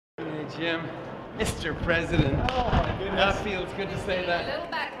Jim. Mr. President. Oh my goodness. That feels good to say that. A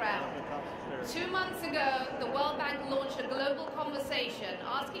little background. 2 months ago, the World Bank launched a global conversation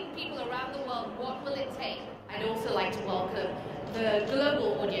asking people around the world what will it take. I'd also like to welcome the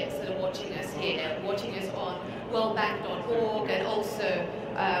global audience that are watching us here, watching us on worldbank.org and also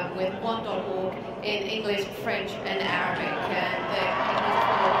with one.org in English, French and Arabic, and the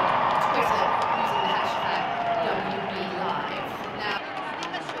Twitter using the hashtag WBLive. Now,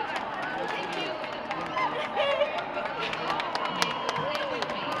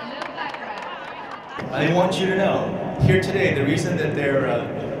 I want you to know, here today, the reason that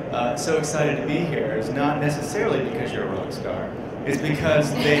they're so excited to be here is not necessarily because you're a rock star. It's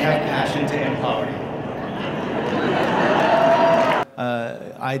because they have passion to end poverty.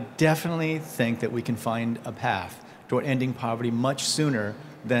 I definitely think that we can find a path toward ending poverty much sooner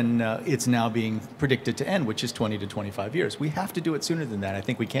than it's now being predicted to end, which is 20 to 25 years. We have to do it sooner than that. I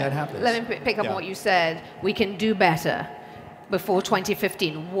think we can't have this. Let me pick up on what you said. We can do better before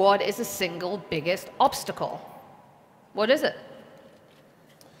 2015. What is the single biggest obstacle? What is it?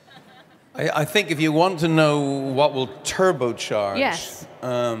 I think if you want to know what will turbocharge Yes.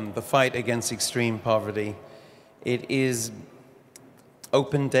 The fight against extreme poverty, it is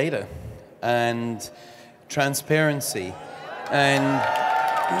open data and transparency. And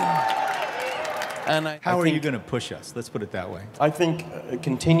How are you going to push us? Let's put it that way. I think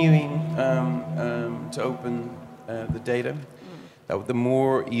continuing to open the data, that the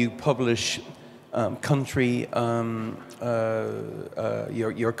more you publish country,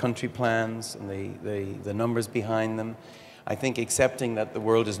 your country plans and the numbers behind them, I think accepting that the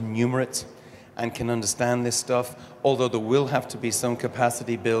world is numerate and can understand this stuff, although there will have to be some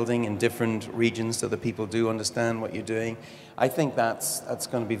capacity building in different regions so that people do understand what you're doing. I think that's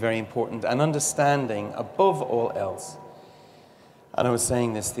going to be very important. And understanding, above all else, and I was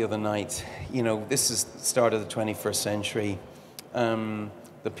saying this the other night, you know, this is the start of the 21st century.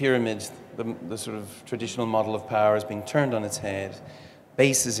 The pyramid, the sort of traditional model of power is being turned on its head.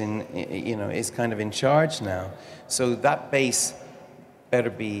 Base is is kind of in charge now. So that base better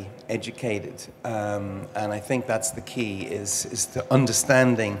be educated, and I think that's the key, is the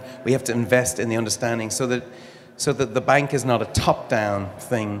understanding. We have to invest in the understanding so that the bank is not a top-down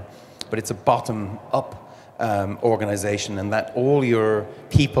thing, but it's a bottom-up organization, and that all your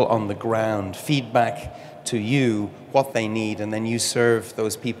people on the ground feed back to you what they need, and then you serve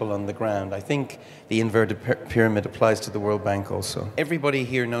those people on the ground. I think the inverted pyramid applies to the World Bank also. Everybody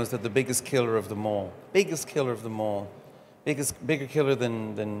here knows that the biggest killer of them all, bigger killer than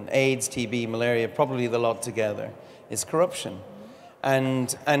AIDS, TB, malaria, probably the lot together, is corruption.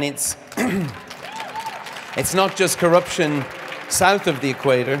 And it's it's not just corruption south of the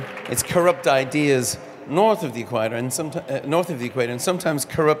equator, it's corrupt ideas north of the equator, and sometimes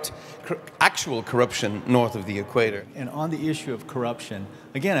actual corruption north of the equator. And on the issue of corruption,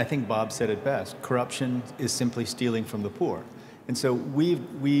 again, I think Bob said it best. Corruption is simply stealing from the poor. And so we've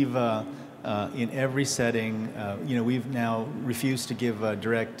in every setting, we've now refused to give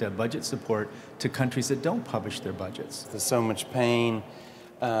direct budget support to countries that don't publish their budgets. There's so much pain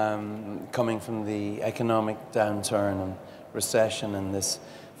coming from the economic downturn and recession and this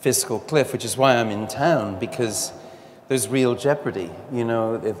fiscal cliff, which is why I'm in town, because there's real jeopardy. You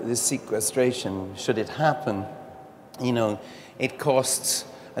know, if this sequestration, should it happen, it costs,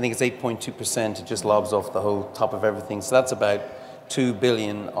 I think it's 8.2%, it just lobs off the whole top of everything. So that's about 2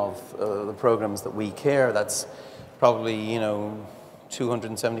 billion of the programs that we care. That's probably,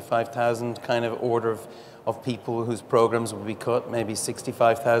 275,000 kind of order of people whose programs will be cut, maybe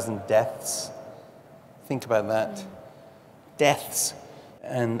 65,000 deaths. Think about that. Deaths.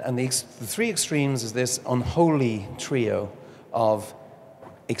 And the three extremes is this unholy trio of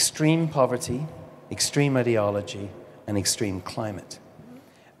extreme poverty, extreme ideology, and extreme climate.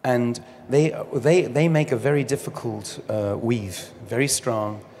 And they make a very difficult weave, very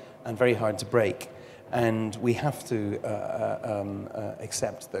strong and very hard to break. And we have to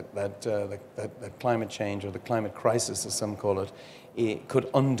accept that climate change, or the climate crisis, as some call it could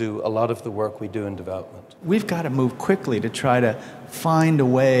undo a lot of the work we do in development. We've got to move quickly to try to find a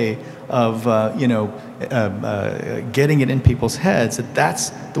way of, getting it in people's heads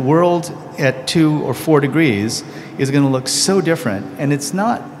that the world at 2 or 4 degrees is going to look so different. And it's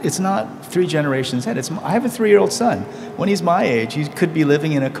not 3 generations ahead. I have a 3-year-old son. When he's my age, he could be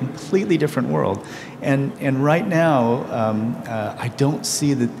living in a completely different world. And right now, I don't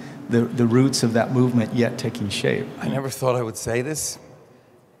see the roots of that movement yet taking shape. I never thought I would say this,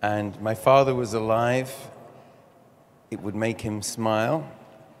 and my father was alive. It would make him smile.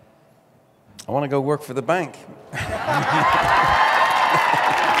 I want to go work for the bank.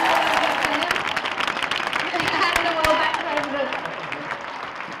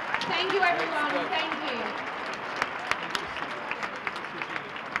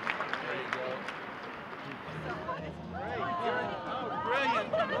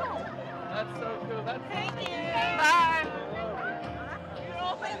 That's so cool. Thank you. Bye. Your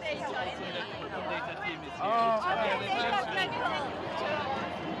open data. Open data team is here. Oh,